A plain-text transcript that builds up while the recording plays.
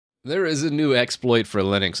There is a new exploit for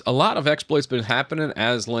Linux. A lot of exploits been happening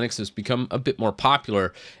as Linux has become a bit more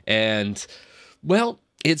popular, and well,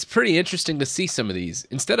 it's pretty interesting to see some of these.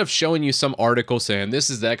 Instead of showing you some article saying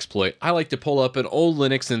this is the exploit, I like to pull up an old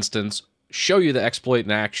Linux instance, show you the exploit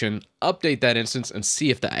in action, update that instance, and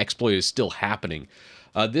see if the exploit is still happening.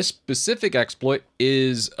 This specific exploit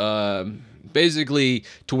is basically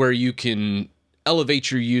to where you can elevate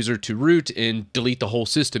your user to root and delete the whole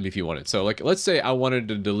system if you wanted. So like, let's say I wanted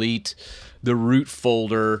to delete the root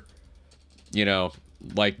folder, you know,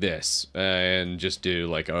 like this, and just do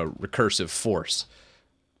like a recursive force.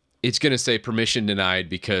 It's going to say permission denied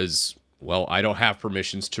because, well, I don't have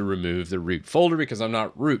permissions to remove the root folder because I'm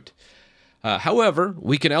not root. However,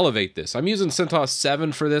 we can elevate this. I'm using CentOS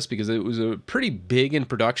 7 for this because it was a pretty big in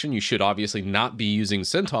production. You should obviously not be using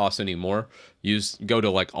CentOS anymore. Go to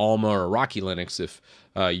like Alma or Rocky Linux if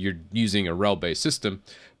you're using a RHEL-based system,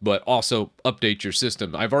 but also update your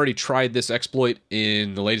system. I've already tried this exploit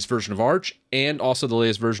in the latest version of Arch and also the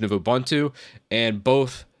latest version of Ubuntu, and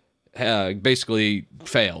both basically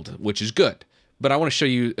failed, which is good. But I want to show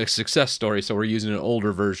you a success story, so we're using an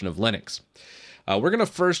older version of Linux. We're going to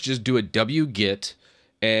first just do a wget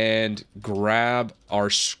and grab our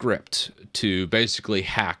script to basically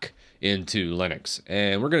hack into Linux.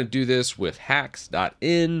 And we're going to do this with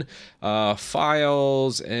hacks.in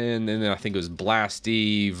files, and then I think it was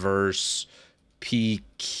blasty verse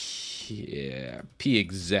pexec.c.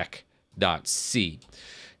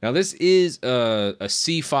 Now this is a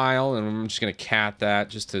C file, and I'm just going to cat that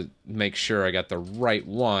just to make sure I got the right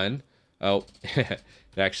one. Oh, it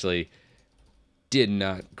actually did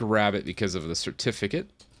not grab it because of the certificate.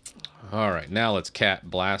 All right, now let's cat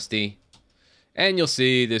blasty. And you'll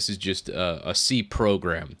see this is just a C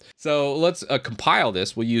program. So let's compile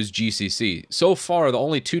this. We'll use GCC. So far, the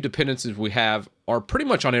only two dependencies we have are pretty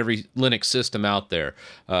much on every Linux system out there.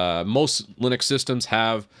 Most Linux systems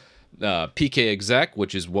have pkexec,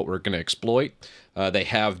 which is what we're going to exploit. They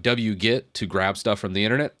have wget to grab stuff from the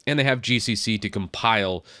internet, and they have GCC to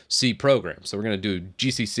compile C programs. So we're going to do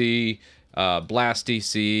GCC blasty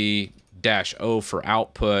C -o for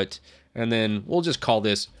output, and then we'll just call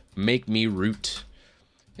this make me root.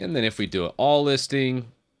 And then if we do an all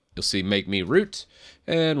listing, you'll see make me root,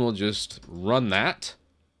 and we'll just run that.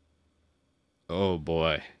 Oh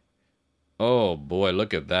boy,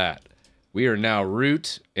 look at that. We are now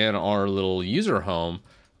root in our little user home,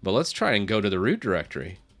 but let's try and go to the root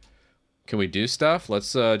directory. Can we do stuff?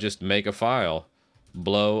 Let's just make a file.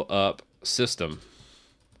 Blow up system.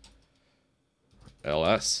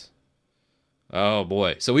 ls. Oh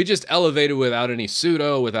boy. So we just elevated without any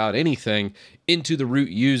sudo, without anything, into the root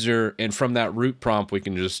user, and from that root prompt we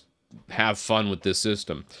can just have fun with this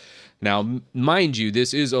system. Now, mind you,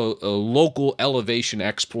 this is a local elevation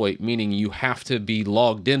exploit, meaning you have to be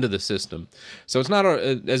logged into the system. So it's not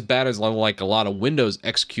as bad as like a lot of Windows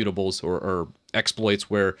executables or exploits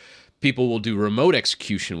where people will do remote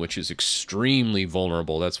execution, which is extremely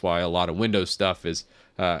vulnerable. That's why a lot of Windows stuff is,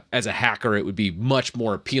 as a hacker, it would be much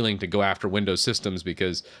more appealing to go after Windows systems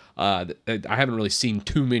because I haven't really seen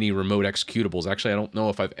too many remote executables. Actually, I don't know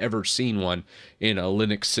if I've ever seen one in a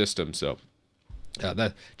Linux system. So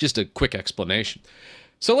that just a quick explanation.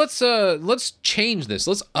 So let's change this.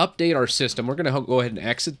 Let's update our system. We're going to go ahead and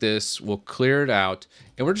exit this. We'll clear it out,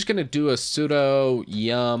 and we're just going to do a sudo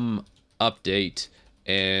yum update,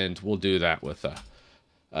 and we'll do that with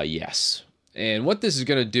a yes. And what this is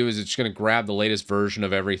going to do is it's going to grab the latest version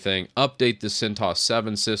of everything, update the CentOS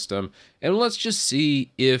 7 system, and let's just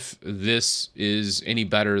see if this is any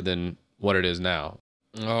better than what it is now.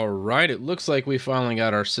 All right, it looks like we finally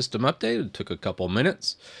got our system updated. It took a couple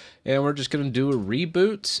minutes, and we're just going to do a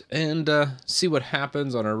reboot and see what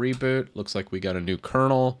happens on our reboot. Looks like we got a new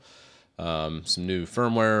kernel, some new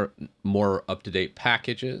firmware, more up-to-date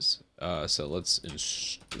packages. So let's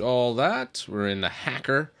install that. We're in the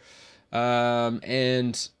hacker.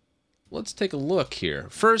 And let's take a look here.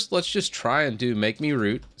 First, let's just try and do make me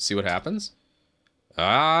root, see what happens.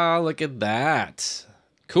 Ah, look at that.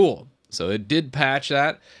 Cool. So it did patch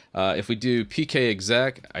that. If we do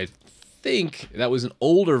pkexec, I think that was an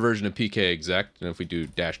older version of pkexec. And if we do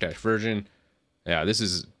 -- version, yeah, this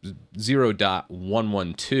is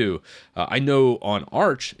 0.112. I know on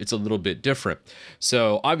Arch, it's a little bit different.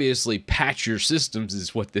 So obviously patch your systems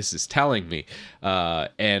is what this is telling me.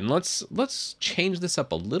 And let's change this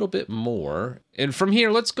up a little bit more. And from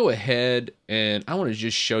here, let's go ahead and I want to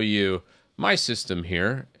just show you my system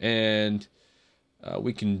here. And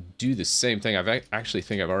we can do the same thing. Actually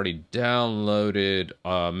think I've already downloaded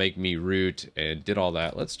make me root and did all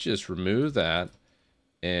that. Let's just remove that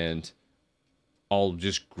and I'll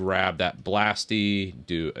just grab that Blasty,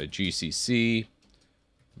 do a GCC,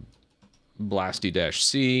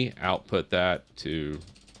 Blasty-C, output that to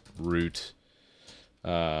root,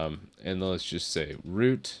 and let's just say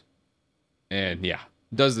root, and yeah,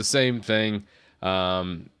 does the same thing,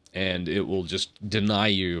 and it will just deny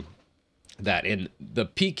you that. In the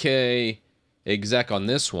PK exec on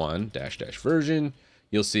this one, dash version,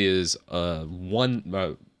 you'll see is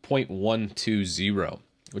 1.120,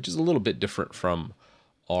 which is a little bit different from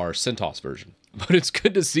our CentOS version. But it's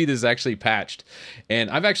good to see this actually patched. And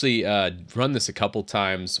I've actually run this a couple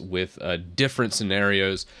times with different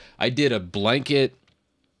scenarios. I did a blanket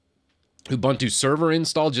Ubuntu server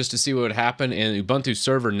install just to see what would happen, and Ubuntu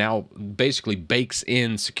server now basically bakes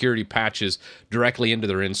in security patches directly into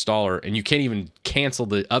their installer, and you can't even cancel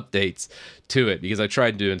the updates to it, because I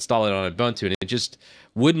tried to install it on Ubuntu and it just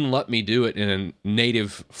wouldn't let me do it in a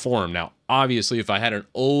native form. Now, obviously, if I had an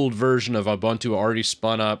old version of Ubuntu already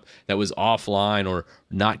spun up that was offline or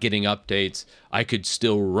not getting updates, I could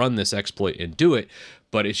still run this exploit and do it.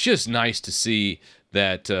 But it's just nice to see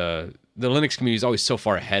that the Linux community is always so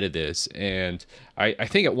far ahead of this. And I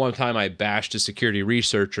think at one time I bashed a security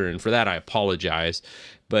researcher, and for that I apologize.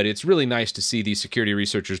 But it's really nice to see these security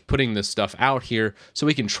researchers putting this stuff out here so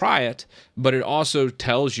we can try it, but it also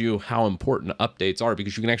tells you how important updates are,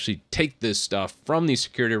 because you can actually take this stuff from these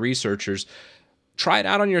security researchers, try it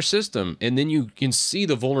out on your system, and then you can see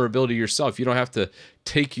the vulnerability yourself. You don't have to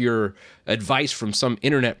take your advice from some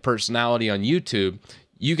internet personality on YouTube.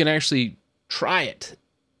 You can actually try it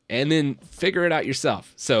and then figure it out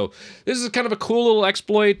yourself. So this is kind of a cool little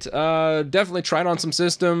exploit. Definitely try it on some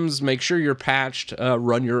systems. Make sure you're patched.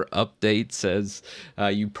 Run your updates, as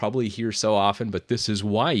you probably hear so often, but this is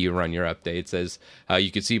why you run your updates, as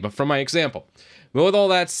you can see from my example. But with all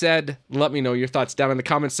that said, let me know your thoughts down in the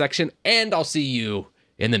comments section, and I'll see you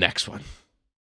in the next one.